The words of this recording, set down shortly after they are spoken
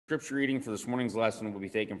Scripture reading for this morning's lesson will be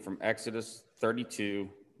taken from Exodus 32,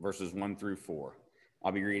 verses 1 through 4.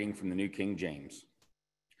 I'll be reading from the New King James.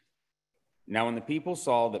 Now when the people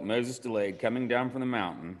saw that Moses delayed coming down from the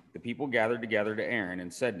mountain, the people gathered together to Aaron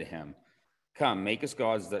and said to him, "Come, make us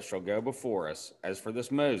gods that shall go before us. As for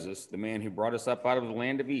this Moses, the man who brought us up out of the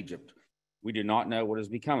land of Egypt, we do not know what has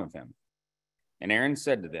become of him." And Aaron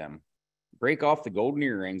said to them, "Break off the golden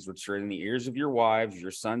earrings which are in the ears of your wives,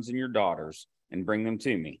 your sons, and your daughters, and bring them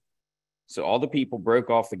to me." So all the people broke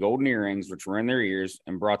off the golden earrings which were in their ears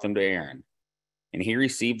and brought them to Aaron. And he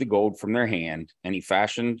received the gold from their hand, and he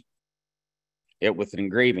fashioned it with an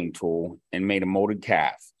engraving tool and made a molded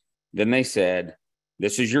calf. Then they said,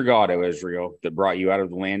 "This is your God, O Israel, that brought you out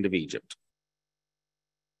of the land of Egypt."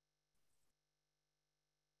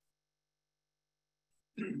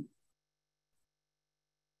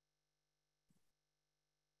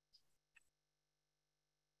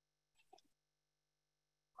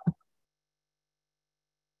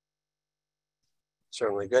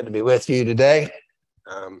 Certainly good to be with you today.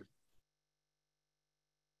 Well,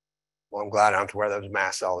 I'm glad I don't have to wear those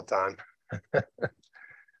masks all the time.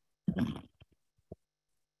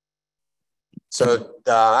 So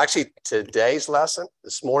actually today's lesson,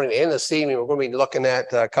 this morning and this evening, we're going to be looking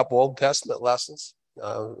at a couple Old Testament lessons,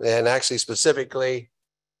 and actually specifically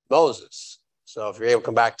Moses. So if you're able to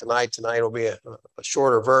come back tonight will be a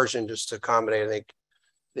shorter version just to accommodate, I think,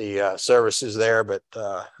 the services there. But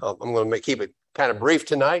I'm going to keep it kind of brief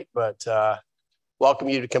tonight, but welcome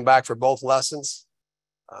you to come back for both lessons.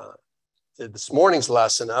 This morning's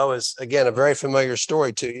lesson, is again a very familiar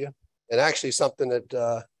story to you, and actually something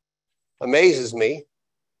that amazes me.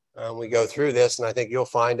 We go through this, and I think you'll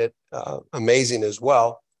find it amazing as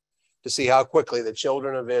well to see how quickly the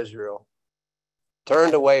children of Israel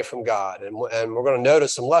turned away from God, and we're going to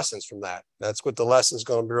notice some lessons from that. That's what the lesson is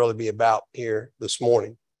going to really be about here this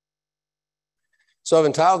morning. So I've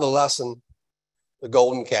entitled the lesson "The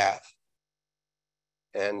Golden Calf,"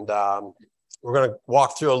 and we're going to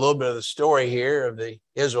walk through a little bit of the story here of the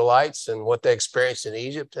Israelites and what they experienced in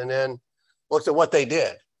Egypt, and then looked at what they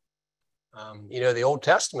did. The Old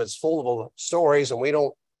Testament is full of stories, and we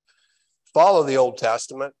don't follow the Old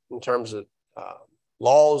Testament in terms of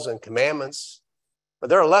laws and commandments,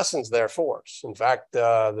 but there are lessons there for us. In fact,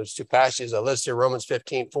 there's two passages I listed. Romans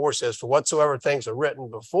 15:4 says, "For whatsoever things are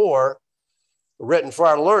written before, written for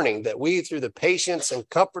our learning, that we through the patience and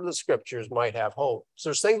comfort of the scriptures might have hope." So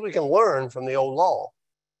there's things we can learn from the old law.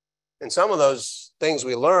 And some of those things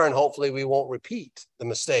we learn, hopefully we won't repeat the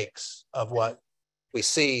mistakes of what we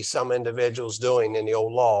see some individuals doing in the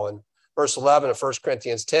old law. In verse 11 of 1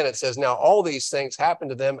 Corinthians 10, it says, "Now all these things happened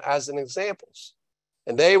to them as an examples,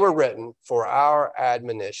 and they were written for our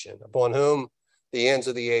admonition, upon whom the ends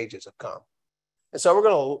of the ages have come." And so we're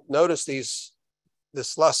going to notice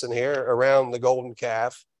this lesson here around the golden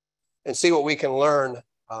calf and see what we can learn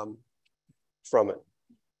from it.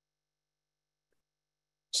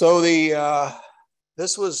 So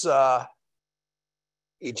this was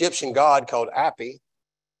Egyptian god called Api,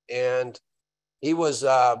 and he was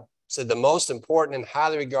said the most important and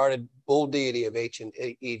highly regarded bull deity of ancient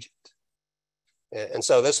Egypt. And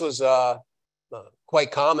so this was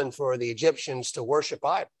quite common for the Egyptians to worship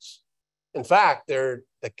idols. In fact,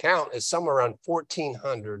 the count is somewhere around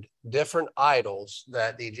 1,400 different idols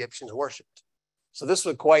that the Egyptians worshipped. So this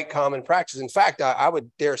was quite common practice. In fact, I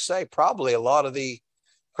would dare say probably a lot of the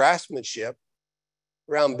craftsmanship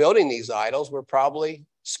around building these idols were probably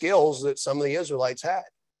skills that some of the Israelites had.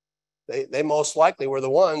 They most likely were the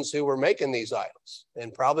ones who were making these idols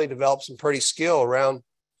and probably developed some pretty skill around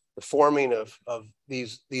the forming of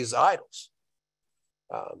these idols.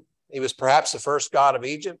 He was perhaps the first god of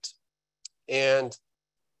Egypt. And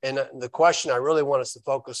the question I really want us to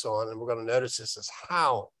focus on, and we're going to notice this, is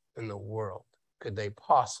how in the world could they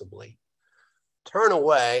possibly turn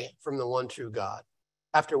away from the one true God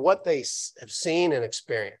after what they have seen and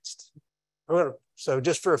experienced? So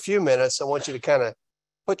just for a few minutes, I want you to kind of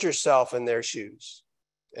put yourself in their shoes.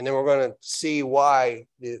 And then we're going to see why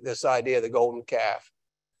this idea of the golden calf,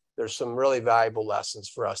 there's some really valuable lessons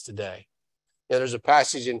for us today. There's a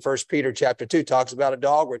passage in 1 Peter chapter 2 talks about a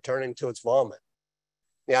dog returning to its vomit.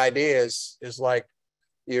 The idea is like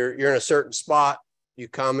you're in a certain spot, you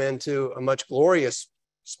come into a much glorious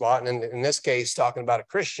spot, and in this case, talking about a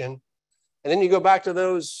Christian, and then you go back to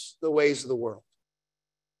the ways of the world.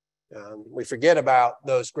 We forget about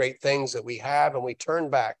those great things that we have, and we turn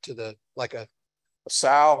back to like a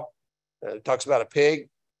sow. It talks about a pig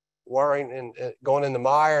worrying and going in the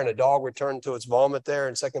mire, and a dog returned to its vomit there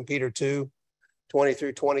in 2 Peter 2:20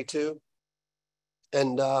 through 22.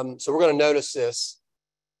 And so we're going to notice this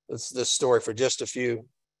story for just a few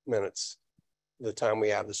minutes, the time we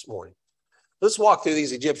have this morning. Let's walk through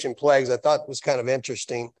these Egyptian plagues. I thought it was kind of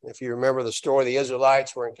interesting. If you remember the story, the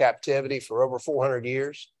Israelites were in captivity for over 400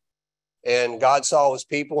 years. And God saw his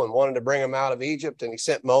people and wanted to bring them out of Egypt, and he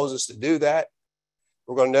sent Moses to do that.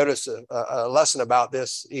 We're going to notice a lesson about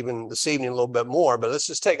this even this evening a little bit more, but let's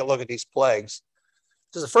just take a look at these plagues.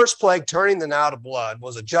 So the first plague, turning the Nile to blood,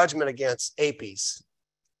 was a judgment against Apis,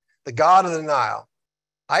 the god of the Nile,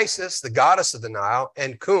 Isis, the goddess of the Nile,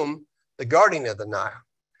 and Kum, the guardian of the Nile.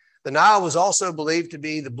 The Nile was also believed to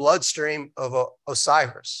be the bloodstream of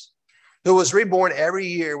Osiris, who was reborn every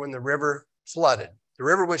year when the river flooded. The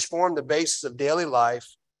river, which formed the basis of daily life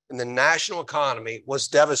and the national economy, was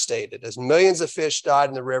devastated as millions of fish died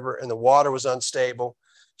in the river and the water was unstable.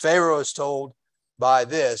 Pharaoh was told, by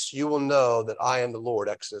this, you will know that I am the Lord,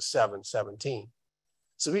 Exodus 7:17.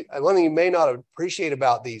 So one thing you may not appreciate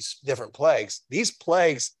about these different plagues, these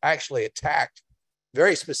plagues actually attacked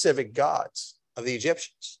very specific gods of the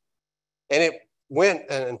Egyptians. And it went,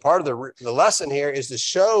 and part of the lesson here is to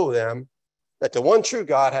show them that the one true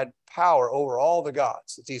God had power over all the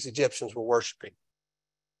gods that these Egyptians were worshiping.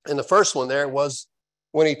 And the first one there was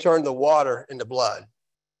when he turned the water into blood.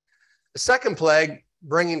 The second plague,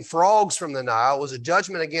 bringing frogs from the Nile, was a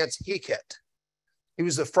judgment against Heket. He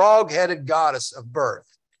was the frog-headed goddess of birth.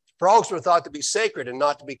 Frogs were thought to be sacred and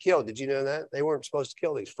not to be killed. Did you know that? They weren't supposed to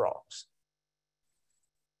kill these frogs.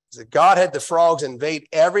 So God had the frogs invade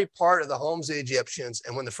every part of the homes of the Egyptians,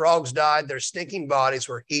 and when the frogs died, their stinking bodies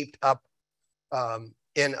were heaped up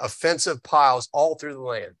in offensive piles all through the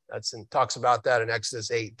land. Talks about that in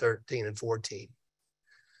Exodus 8:13 and 14.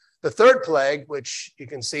 The third plague, which you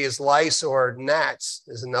can see is lice or gnats,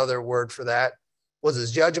 is another word for that, was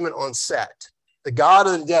his judgment on Set, the god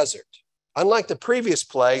of the desert. Unlike the previous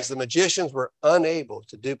plagues, the magicians were unable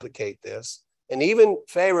to duplicate this. And even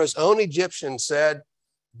Pharaoh's own Egyptians said,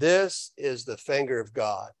 this is the finger of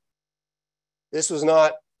God. This was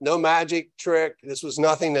no magic trick. This was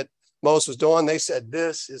nothing that Moses was doing. They said,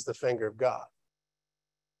 this is the finger of God.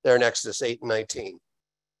 There in Exodus 8:19.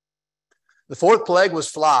 The fourth plague was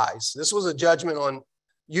flies. This was a judgment on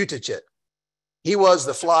Utachit. He was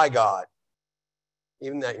the fly god.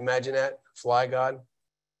 Even that, imagine that, fly god.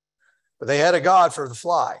 But they had a god for the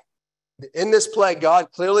fly. In this plague,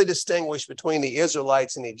 God clearly distinguished between the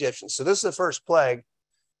Israelites and the Egyptians. So this is the first plague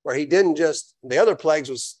where he didn't just, the other plagues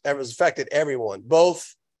was affected everyone,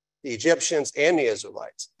 both the Egyptians and the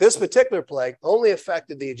Israelites. This particular plague only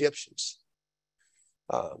affected the Egyptians.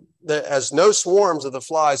 As no swarms of the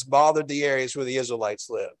flies bothered the areas where the Israelites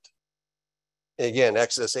lived. And again,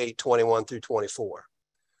 Exodus 8:21 through 24.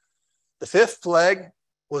 The fifth plague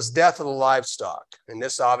was death of the livestock. And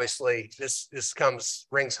this obviously, this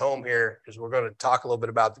rings home here because we're going to talk a little bit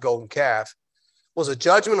about the golden calf. Was a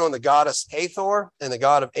judgment on the goddess Hathor and the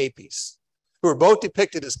god of Apis, who were both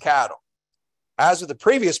depicted as cattle. As with the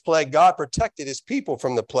previous plague, God protected his people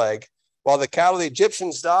from the plague. While the cattle of the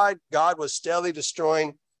Egyptians died, God was steadily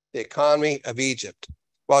destroying the economy of Egypt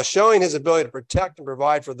while showing his ability to protect and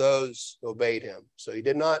provide for those who obeyed him. So he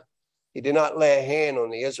did not lay a hand on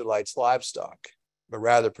the Israelites' livestock, but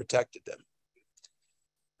rather protected them.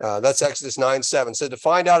 That's Exodus 9:7. So to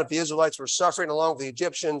find out if the Israelites were suffering along with the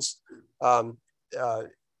Egyptians,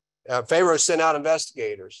 Pharaoh sent out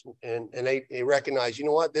investigators, and they recognized, you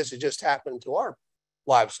know what, this has just happened to our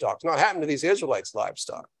livestock. It's not happened to these Israelites'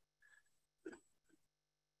 livestock.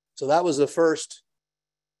 So that was the first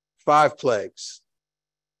 5 plagues.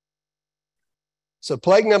 So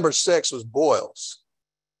plague number 6 was boils.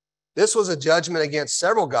 This was a judgment against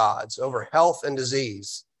several gods over health and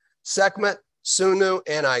disease, Sekhmet, Sunu,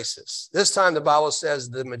 and Isis. This time the Bible says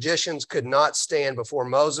the magicians could not stand before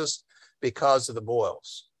Moses because of the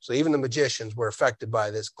boils. So even the magicians were affected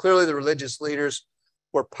by this. Clearly the religious leaders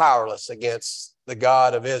were powerless against the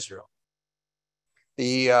God of Israel.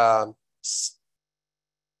 The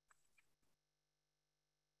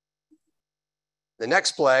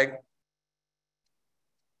next plague,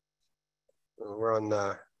 the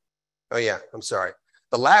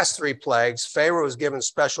last 3 plagues, Pharaoh was given a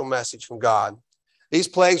special message from God. These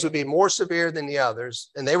plagues would be more severe than the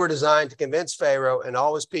others, and they were designed to convince Pharaoh and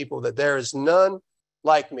all his people that there is none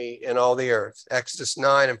like me in all the earth. Exodus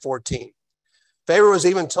 9 and 14. Pharaoh was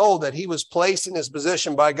even told that he was placed in his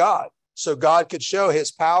position by God, so God could show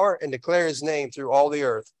his power and declare his name through all the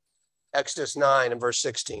earth. Exodus 9 and verse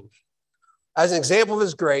 16. As an example of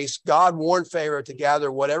his grace, God warned Pharaoh to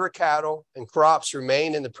gather whatever cattle and crops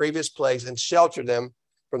remained in the previous plagues and shelter them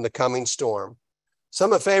from the coming storm.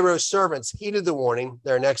 Some of Pharaoh's servants heeded the warning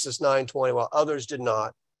there in Exodus 9:20, while others did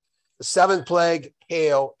not. The 7th plague,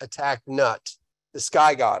 hail, attacked Nut, the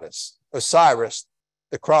sky goddess, Osiris,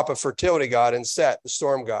 the crop of fertility god, and Set, the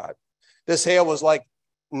storm god. This hail was like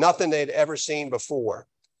nothing they'd ever seen before.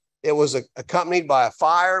 It was accompanied by a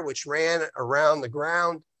fire which ran around the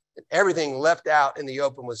ground, and everything left out in the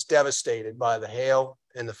open was devastated by the hail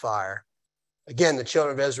and the fire. Again, the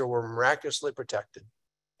children of Israel were miraculously protected,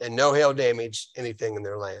 and no hail damaged anything in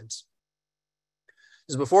their lands.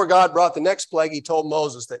 As before God brought the next plague, he told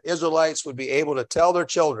Moses that Israelites would be able to tell their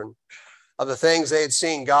children of the things they had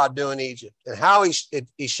seen God do in Egypt and how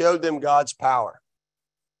he showed them God's power.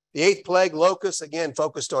 The eighth plague, locusts, again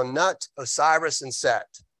focused on Nut, Osiris, and Set.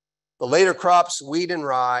 The later crops, wheat and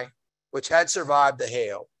rye, which had survived the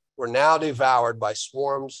hail, were now devoured by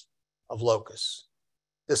swarms of locusts.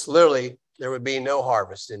 This literally, there would be no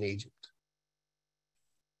harvest in Egypt.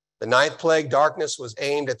 The ninth plague, darkness, was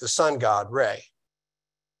aimed at the sun god, Re,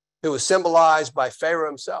 who was symbolized by Pharaoh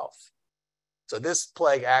himself. So this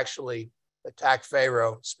plague actually attacked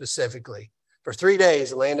Pharaoh specifically. For 3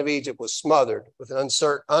 days, the land of Egypt was smothered with an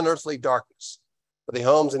unearthly darkness, but the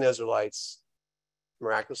homes and Israelites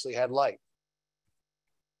miraculously had light.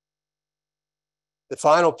 The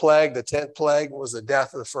final plague, the 10th plague, was the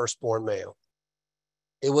death of the firstborn male.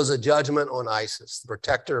 It was a judgment on Isis, the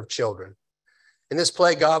protector of children. In this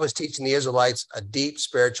plague, God was teaching the Israelites a deep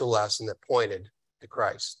spiritual lesson that pointed to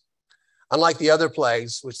Christ. Unlike the other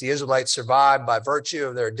plagues, which the Israelites survived by virtue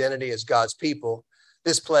of their identity as God's people,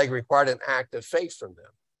 this plague required an act of faith from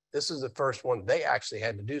them. This is the first one they actually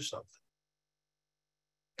had to do something.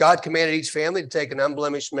 God commanded each family to take an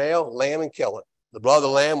unblemished male lamb and kill it. The blood of the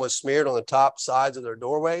lamb was smeared on the top sides of their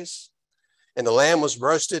doorways, and the lamb was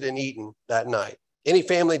roasted and eaten that night. Any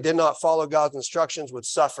family that did not follow God's instructions would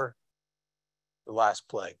suffer the last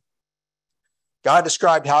plague. God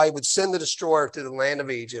described how he would send the destroyer to the land of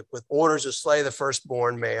Egypt with orders to slay the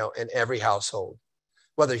firstborn male in every household,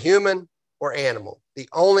 whether human or animal. The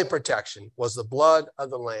only protection was the blood of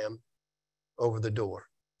the lamb over the door.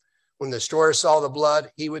 When the destroyer saw the blood,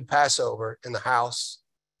 he would pass over in the house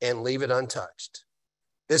and leave it untouched.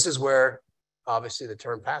 This is where, obviously, the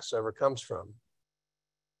term Passover comes from.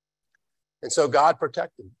 And so God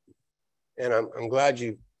protected. And I'm glad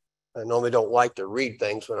I normally don't like to read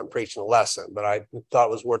things when I'm preaching a lesson, but I thought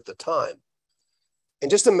it was worth the time. And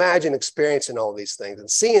just imagine experiencing all these things and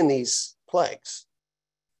seeing these plagues.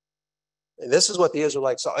 And this is what the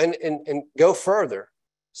Israelites saw. And go further.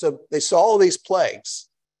 So they saw all these plagues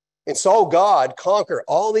and saw God conquer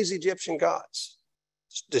all these Egyptian gods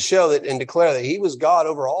to show that and declare that he was God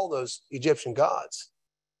over all those Egyptian gods.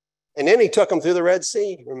 And then he took them through the Red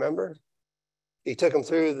Sea, remember? He took them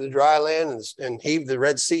through the dry land and heaved the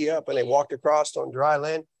Red Sea up, and they walked across on dry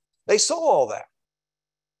land. They saw all that.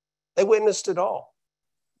 They witnessed it all.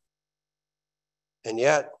 And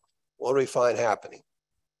yet, what do we find happening?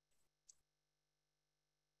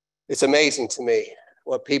 It's amazing to me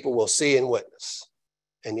what people will see and witness,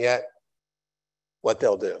 and yet what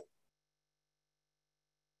they'll do.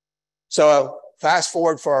 So fast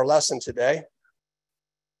forward for our lesson today.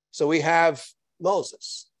 So we have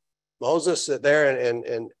Moses. Moses there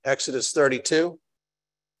in Exodus 32,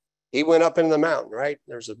 he went up into the mountain, right?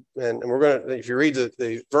 And we're going to, if you read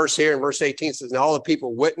the verse here in verse 18, it says, and all the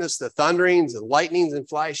people witnessed the thunderings, the lightnings and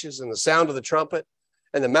flashes, and the sound of the trumpet,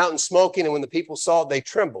 and the mountain smoking. And when the people saw it, they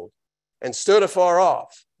trembled and stood afar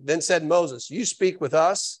off. Then said Moses, you speak with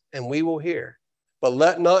us, and we will hear. But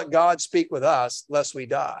let not God speak with us, lest we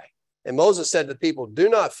die. And Moses said to the people, do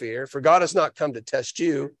not fear, for God has not come to test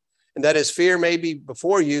you, and that his fear may be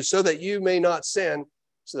before you, so that you may not sin.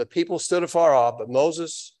 So the people stood afar off, but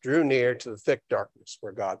Moses drew near to the thick darkness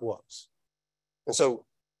where God was. And so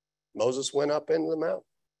Moses went up into the mountain.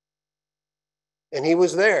 And he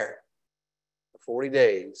was there for 40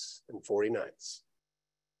 days and 40 nights.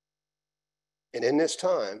 And in this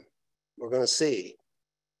time, we're going to see,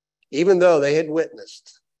 even though they had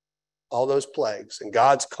witnessed all those plagues and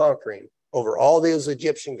God's conquering over all those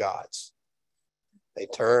Egyptian gods, they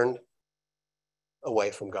turned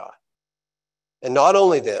away from God. And not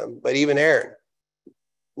only them, but even Aaron,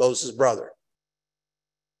 Moses' brother.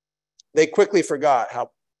 They quickly forgot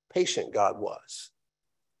how patient God was.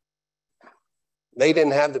 They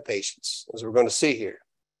didn't have the patience, as we're going to see here.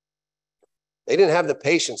 They didn't have the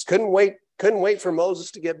patience, couldn't wait for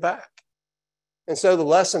Moses to get back. And so the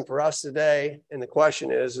lesson for us today, and the question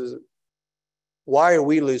is why do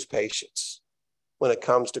we lose patience when it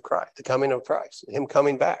comes to Christ, the coming of Christ, him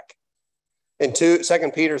coming back? In 2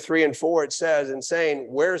 Peter 3 and 4, it says, in saying,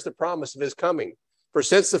 where's the promise of his coming? For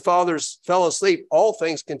since the fathers fell asleep, all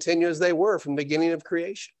things continue as they were from the beginning of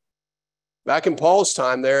creation. Back in Paul's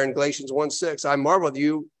time there in Galatians 1:6, I marvel that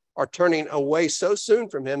you are turning away so soon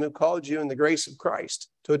from him who called you in the grace of Christ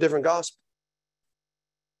to a different gospel.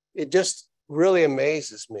 it just really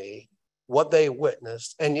amazes me what they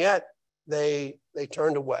witnessed, and yet they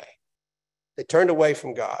turned away. They turned away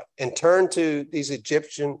from God and turned to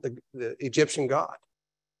the Egyptian god.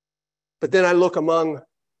 But then I look among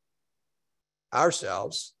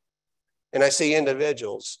ourselves and I see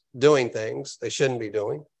individuals doing things they shouldn't be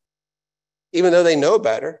doing, even though they know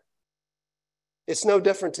better. It's no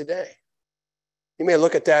different today. You may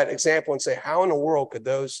look at that example and say, how in the world could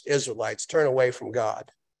those Israelites turn away from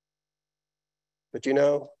God? But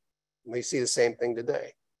we see the same thing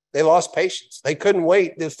today. They lost patience. They couldn't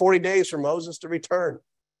wait the 40 days for Moses to return.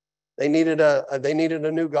 They needed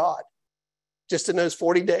a new God just in those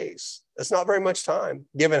 40 days. That's not very much time,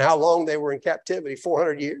 given how long they were in captivity,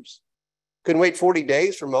 400 years. Couldn't wait 40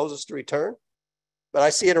 days for Moses to return. But I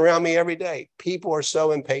see it around me every day. People are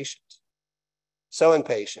so impatient. So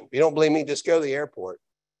impatient. If you don't believe me, just go to the airport.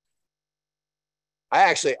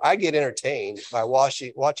 I get entertained by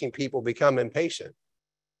watching people become impatient.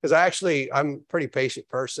 Because I'm a pretty patient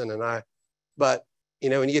person, but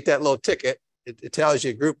when you get that little ticket, it tells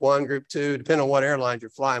you group 1, group 2, depending on what airlines you're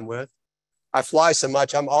flying with. I fly so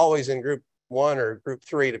much, I'm always in group 1 or group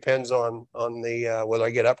 3, depends on the whether I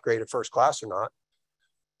get upgraded first class or not.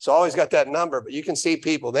 So I always got that number, but you can see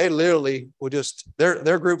people, they literally will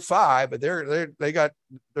they're group 5, but they're going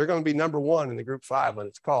to be number 1 in the group 5 when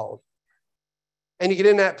it's called. And you get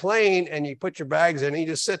in that plane and you put your bags in and you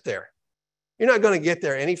just sit there. You're not going to get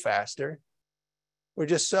there any faster. We're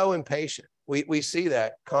just so impatient. We see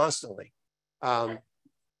that constantly.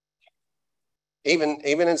 Even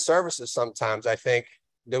in services, sometimes I think,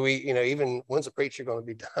 even when's the preacher going to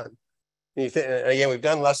be done? And again, we've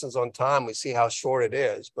done lessons on time. We see how short it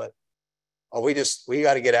is, but we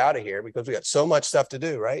got to get out of here because we got so much stuff to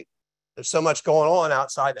do, right? There's so much going on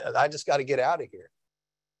outside. I just got to get out of here.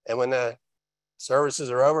 And when the services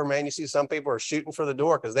are over, man, you see some people are shooting for the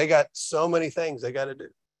door because they got so many things they got to do.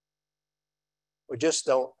 We just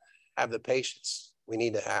don't have the patience we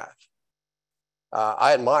need to have.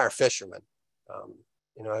 I admire fishermen.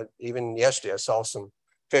 Even yesterday I saw some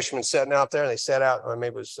fishermen sitting out there, and they sat out, or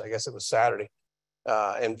maybe I guess it was Saturday,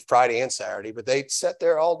 and Friday and Saturday, but they'll sit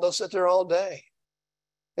there all day.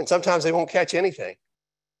 And sometimes they won't catch anything.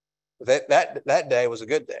 That day was a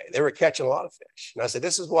good day. They were catching a lot of fish. And I said,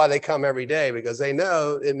 this is why they come every day, because they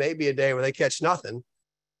know it may be a day where they catch nothing.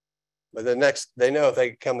 But they know if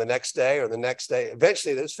they come the next day or the next day,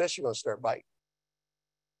 eventually those fish are going to start biting.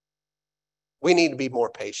 We need to be more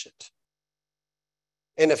patient.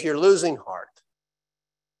 And if you're losing heart,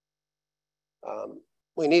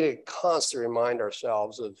 we need to constantly remind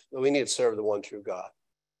ourselves that we need to serve the one true God.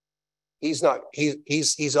 He's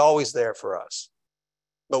always there for us.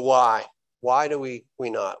 But why? Why do we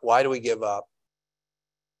not? Why do we give up?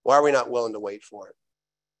 Why are we not willing to wait for it?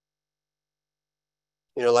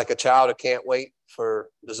 Like a child who can't wait for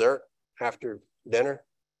dessert after dinner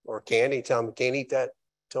or candy. Tell them you can't eat that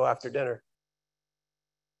till after dinner.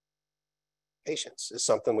 Patience is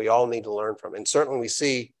something we all need to learn from. And certainly we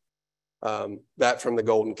see that from the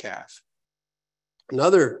golden calf.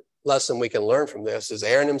 Another lesson we can learn from this is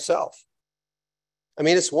Aaron himself. I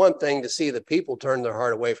mean, it's one thing to see the people turn their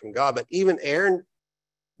heart away from God, but even Aaron,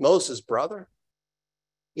 Moses' brother,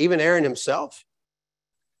 even Aaron himself,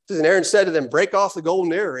 and Aaron said to them, break off the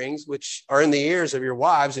golden earrings, which are in the ears of your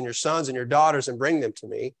wives and your sons and your daughters, and bring them to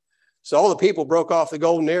me. So all the people broke off the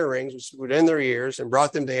golden earrings, which were in their ears, and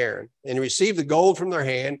brought them to Aaron. And he received the gold from their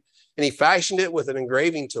hand, and he fashioned it with an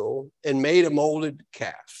engraving tool and made a molded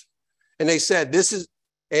calf. And they said, this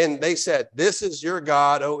is your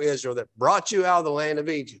God, O Israel, that brought you out of the land of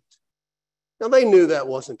Egypt. Now they knew that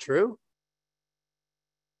wasn't true.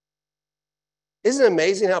 Isn't it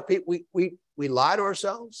amazing how we lie to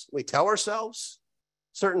ourselves? We tell ourselves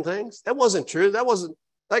certain things. That wasn't true. That wasn't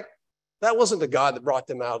the God that brought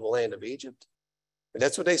them out of the land of Egypt. But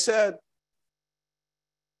that's what they said.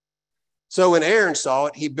 So when Aaron saw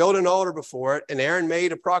it, he built an altar before it, and Aaron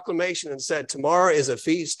made a proclamation and said, tomorrow is a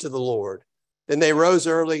feast to the Lord. Then they rose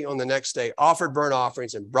early on the next day, offered burnt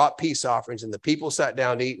offerings and brought peace offerings, and the people sat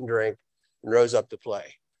down to eat and drink and rose up to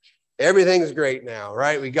play. Everything's great now,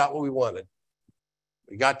 right? We got what we wanted.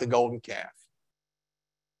 We got the golden calf.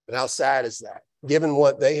 But how sad is that? Given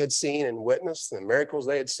what they had seen and witnessed, the miracles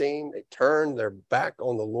they had seen, they turned their back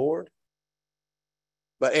on the Lord.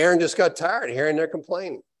 But Aaron just got tired of hearing their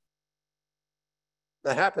complaining.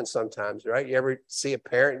 That happens sometimes, right? You ever see a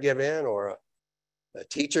parent give in, or a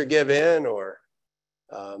teacher give in, or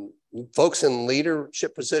folks in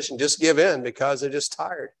leadership position just give in because they're just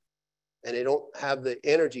tired and they don't have the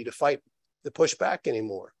energy to fight, to push back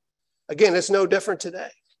anymore. Again, it's no different today.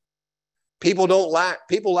 People lack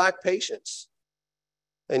patience.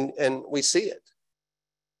 And we see it.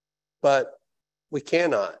 But we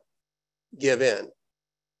cannot give in.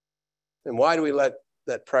 And why do we let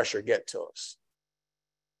that pressure get to us?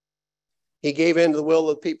 He gave in to the will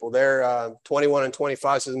of the people. There, 21 and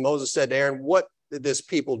 25 says, Moses said to Aaron, what did this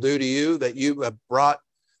people do to you that you have brought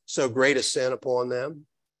so great a sin upon them?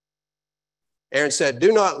 Aaron said,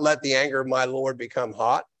 do not let the anger of my Lord become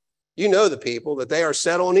hot. You know the people, that they are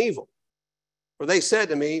set on evil. For they said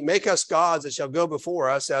to me, make us gods that shall go before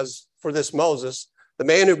us, as for this Moses, the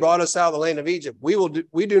man who brought us out of the land of Egypt.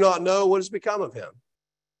 We do not know what has become of him.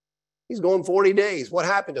 He's gone 40 days. What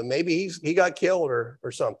happened to him? Maybe he got killed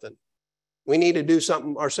or something. We need to do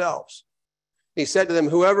something ourselves. He said to them,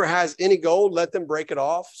 whoever has any gold, let them break it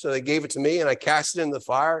off. So they gave it to me, and I cast it in the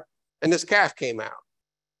fire, and this calf came out.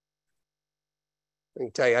 I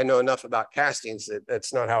can tell you, I know enough about castings that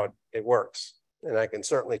that's not how it works. And I can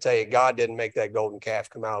certainly tell you, God didn't make that golden calf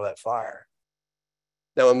come out of that fire.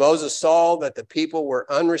 Now, when Moses saw that the people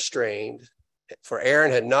were unrestrained, for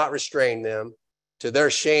Aaron had not restrained them, to their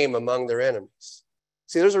shame among their enemies.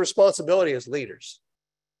 See, there's a responsibility as leaders.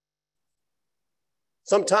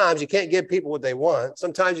 Sometimes you can't give people what they want.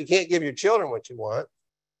 Sometimes you can't give your children what you want,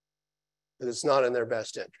 but it's not in their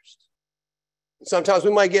best interest. And sometimes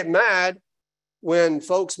we might get mad when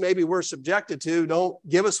folks maybe we're subjected to don't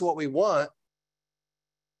give us what we want,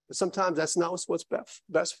 but sometimes that's not what's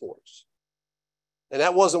best for us. And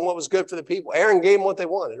that wasn't what was good for the people. Aaron gave them what they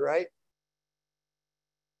wanted, right?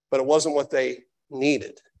 But it wasn't what they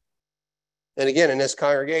needed. And again, in this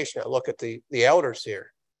congregation, I look at the elders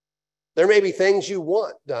here. There may be things you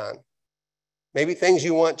want done, maybe things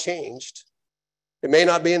you want changed. It may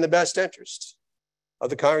not be in the best interest of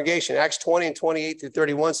the congregation. Acts 20 and 28 through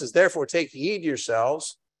 31 says, therefore take heed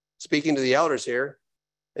yourselves, speaking to the elders here,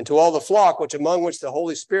 and to all the flock among which the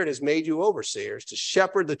Holy Spirit has made you overseers, to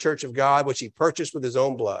shepherd the church of God, which he purchased with his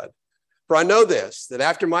own blood. For I know this, that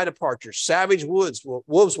after my departure, savage wolves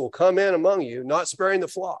will come in among you, not sparing the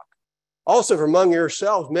flock. Also from among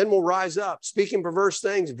yourselves, men will rise up, speaking perverse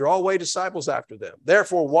things, and draw away disciples after them.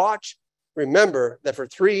 Therefore watch, remember that for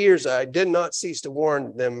 3 years I did not cease to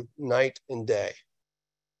warn them night and day.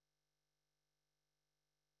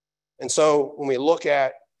 And so when we look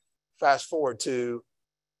at, fast forward to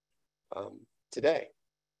today,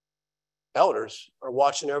 elders are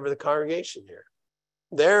watching over the congregation here.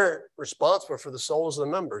 They're responsible for the souls of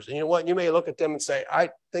the members. And you know what? You may look at them and say, I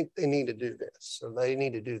think they need to do this, or they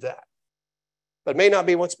need to do that. But it may not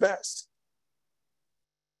be what's best.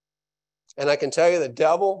 And I can tell you the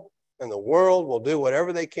devil and the world will do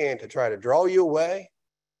whatever they can to try to draw you away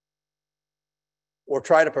or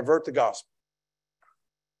try to pervert the gospel.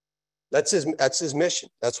 That's his mission.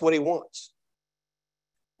 That's what he wants.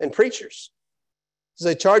 And preachers, as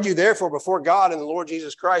they charge you therefore before God and the Lord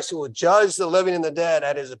Jesus Christ, who will judge the living and the dead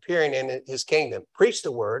at his appearing in his kingdom. Preach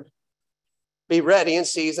the word. Be ready in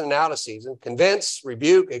season and out of season. Convince,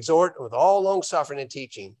 rebuke, exhort with all long suffering and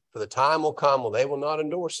teaching. For the time will come when they will not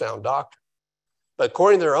endure sound doctrine. But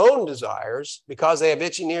according to their own desires, because they have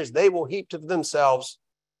itching ears, they will heap to themselves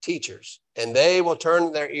teachers. And they will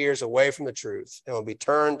turn their ears away from the truth and will be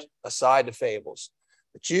turned aside to fables.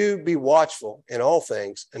 But you be watchful in all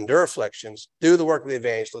things, endure afflictions, do the work of the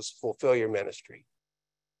evangelist, fulfill your ministry.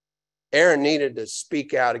 Aaron needed to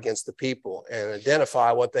speak out against the people and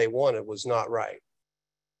identify what they wanted was not right.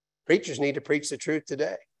 Preachers need to preach the truth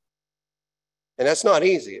today. And that's not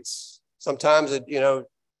easy. It's sometimes,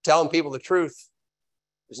 telling people the truth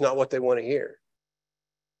is not what they want to hear.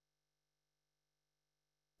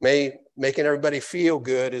 Making everybody feel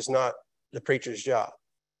good is not the preacher's job.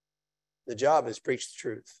 The job is preach the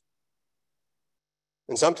truth.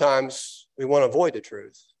 And sometimes we want to avoid the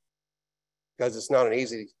truth because it's not an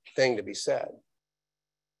easy thing to be said.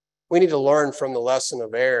 We need to learn from the lesson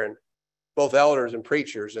of Aaron, both elders and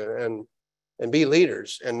preachers, and be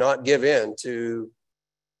leaders and not give in to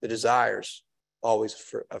the desires always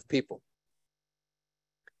of people.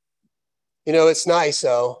 It's nice,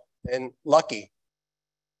 though, and lucky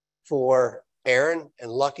for Aaron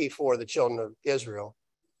and lucky for the children of Israel.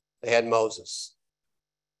 They had Moses.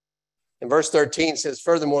 And verse 13 says,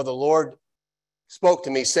 furthermore, the Lord spoke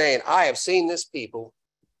to me saying, I have seen this people,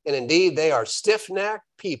 and indeed they are stiff-necked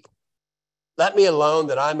people. Let me alone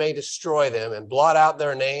that I may destroy them and blot out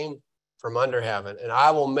their name from under heaven. And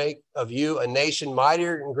I will make of you a nation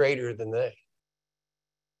mightier and greater than they.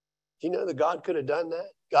 Do you know that God could have done that?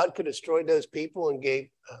 God could have destroyed those people and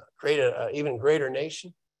created an even greater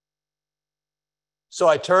nation. So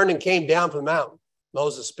I turned and came down from the mountain.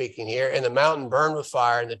 Moses speaking here, and the mountain burned with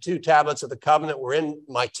fire, and the 2 tablets of the covenant were in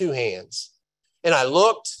my 2 hands. And I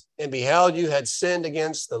looked and beheld you had sinned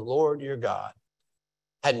against the Lord your God.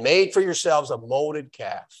 had made for yourselves a molded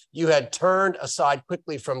calf. You had turned aside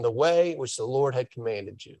quickly from the way which the Lord had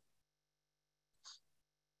commanded you.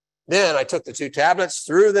 Then I took the 2 tablets,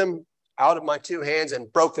 threw them out of my 2 hands,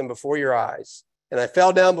 and broke them before your eyes. And I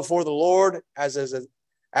fell down before the Lord as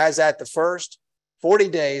at the first 40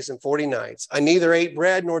 days and 40 nights. I neither ate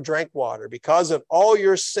bread nor drank water because of all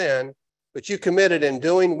your sin which you committed in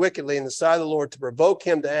doing wickedly in the sight of the Lord to provoke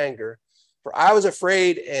him to anger. For I was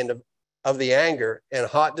afraid of the anger and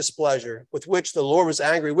hot displeasure with which the Lord was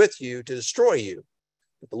angry with you to destroy you.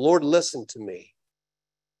 But the Lord listened to me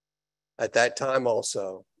at that time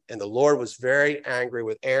also. And the Lord was very angry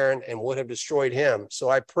with Aaron and would have destroyed him. So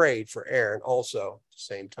I prayed for Aaron also at the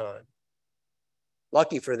same time.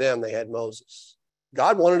 Lucky for them, they had Moses.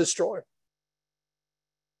 God wanted to destroy him.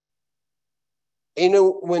 You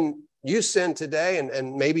know, when you sin today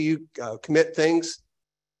and maybe you commit things,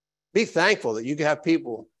 be thankful that you can have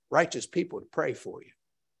people, righteous people, to pray for you.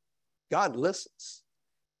 God listens.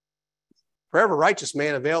 Prayer of a righteous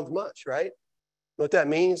man availeth much, right? What that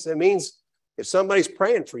means? It means if somebody's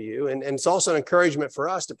praying for you, and it's also an encouragement for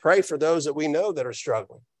us to pray for those that we know that are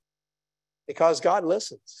struggling, because God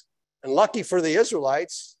listens. And lucky for the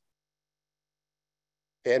Israelites,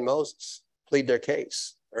 they had Moses plead their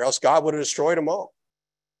case, or else God would have destroyed them all.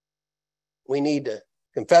 We need to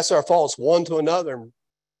confess our faults one to another,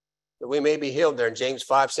 that we may be healed. There in James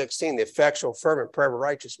 5:16, the effectual fervent prayer of a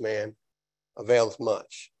righteous man availeth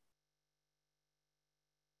much.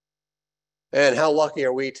 And how lucky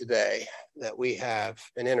are we today that we have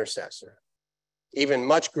an intercessor, even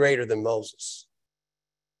much greater than Moses.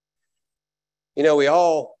 You know, we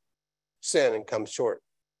all sin and come short.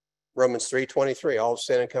 Romans 3:23, all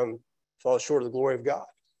sin and fall short of the glory of God.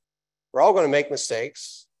 We're all going to make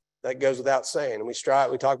mistakes. That goes without saying. And we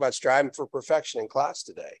talk about striving for perfection in class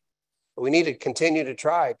today. But we need to continue to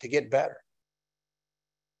try to get better.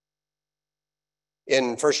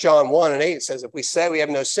 In 1 John 1:8, it says, if we say we have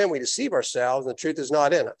no sin, we deceive ourselves, and the truth is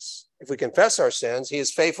not in us. If we confess our sins, he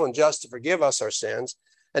is faithful and just to forgive us our sins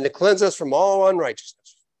and to cleanse us from all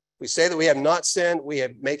unrighteousness. If we say that we have not sinned,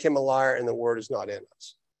 make him a liar, and the word is not in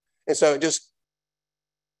us. And so that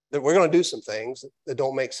we're going to do some things that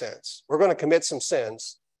don't make sense. We're going to commit some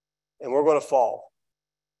sins, and we're going to fall.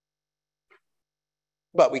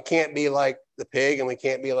 But we can't be like the pig, and we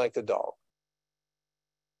can't be like the dog.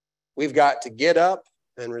 We've got to get up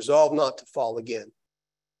and resolve not to fall again.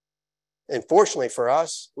 And fortunately for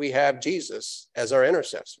us, we have Jesus as our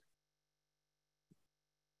intercessor.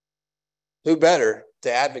 Who better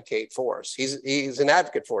to advocate for us? He's an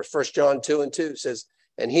advocate for us. 1 John 2:2 says,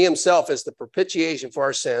 and he himself is the propitiation for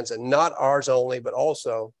our sins, and not ours only, but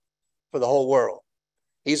also for the whole world.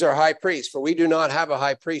 He's our high priest, for we do not have a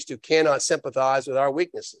high priest who cannot sympathize with our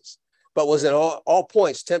weaknesses, but was in all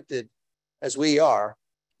points tempted as we are,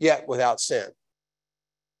 yet without sin.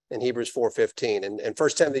 In Hebrews 4:15. And 1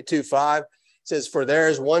 Timothy 2:5 says, for there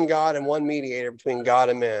is one God and one mediator between God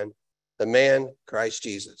and man, the man Christ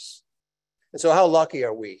Jesus. And so how lucky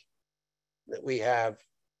are we that we have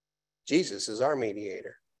Jesus as our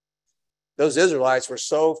mediator? Those Israelites were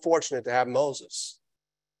so fortunate to have Moses.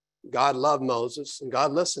 God loved Moses, and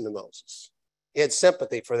God listened to Moses. He had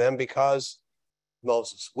sympathy for them because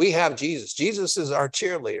Moses. We have Jesus. Jesus is our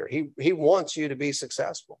cheerleader. He wants you to be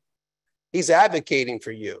successful. He's advocating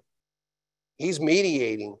for you. He's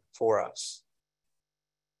mediating for us.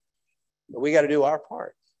 But we got to do our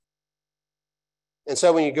part. And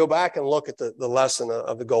so when you go back and look at the lesson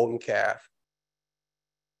of the golden calf,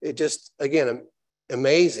 it just, again,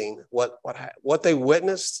 amazing what they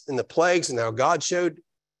witnessed in the plagues, and how God showed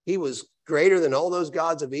he was greater than all those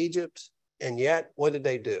gods of Egypt. And yet, what did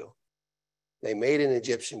they do? They made an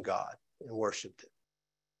Egyptian god and worshiped it.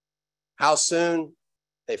 How soon?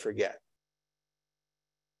 They forget.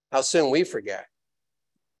 How soon we forget.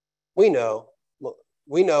 We know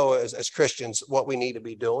as Christians what we need to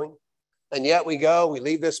be doing. And yet we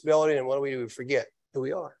leave this building, and what do? We forget who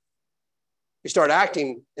we are. We start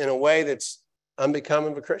acting in a way that's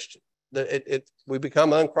unbecoming of a Christian. We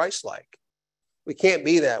become un-Christ-like. We can't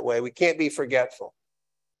be that way. We can't be forgetful.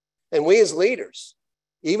 And we as leaders,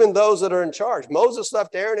 even those that are in charge, Moses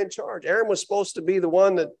left Aaron in charge. Aaron was supposed to be the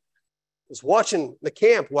one that was watching the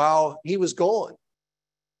camp while he was gone.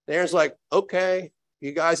 And Aaron's like, okay,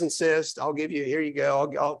 you guys insist. I'll give you, here you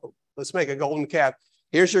go. Let's make a golden calf.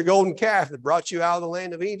 Here's your golden calf that brought you out of the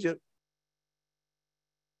land of Egypt.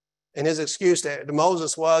 And his excuse to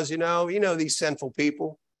Moses was, you know, these sinful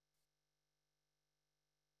people.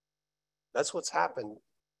 That's what's happened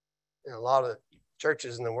in a lot of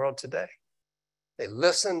churches in the world today. They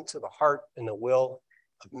listen to the heart and the will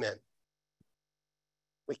of men.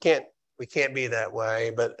 We can't We can't be that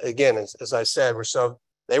way. But again, as I said,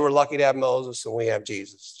 they were lucky to have Moses, and we have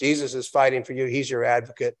Jesus. Jesus is fighting for you. He's your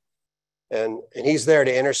advocate. And he's there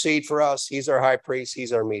to intercede for us. He's our high priest.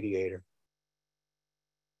 He's our mediator.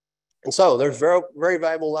 And so there's very, very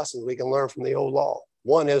valuable lessons we can learn from the old law.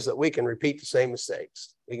 One is that we can repeat the same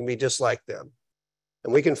mistakes. We can be just like them.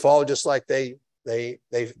 And we can fall just like they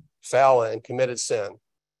fell and committed sin.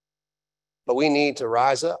 But we need to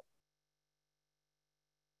rise up.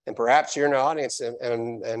 And perhaps you're in the audience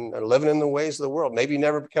and are living in the ways of the world. Maybe you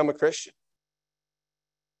never become a Christian.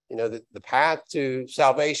 You know, the path to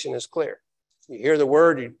salvation is clear. You hear the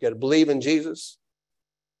word, you got to believe in Jesus.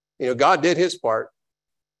 You know, God did his part.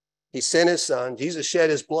 He sent his son. Jesus shed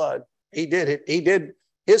his blood. He did it. He did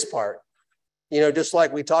his part. You know, just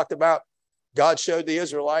like we talked about, God showed the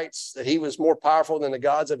Israelites that he was more powerful than the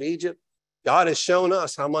gods of Egypt. God has shown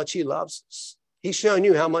us how much he loves us. He's shown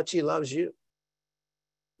you how much he loves you.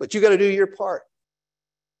 But you got to do your part.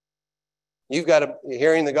 You've got to,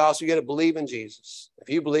 hearing the gospel, you got to believe in Jesus. If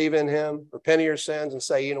you believe in him, repent of your sins and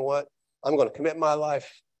say, you know what? I'm going to commit my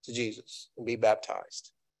life to Jesus and be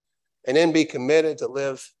baptized. And then be committed to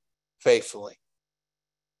live faithfully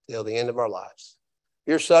till the end of our lives. If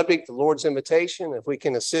you're subject to the Lord's invitation, if we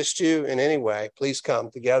can assist you in any way, please come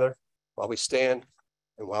together while we stand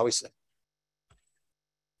and while we sing.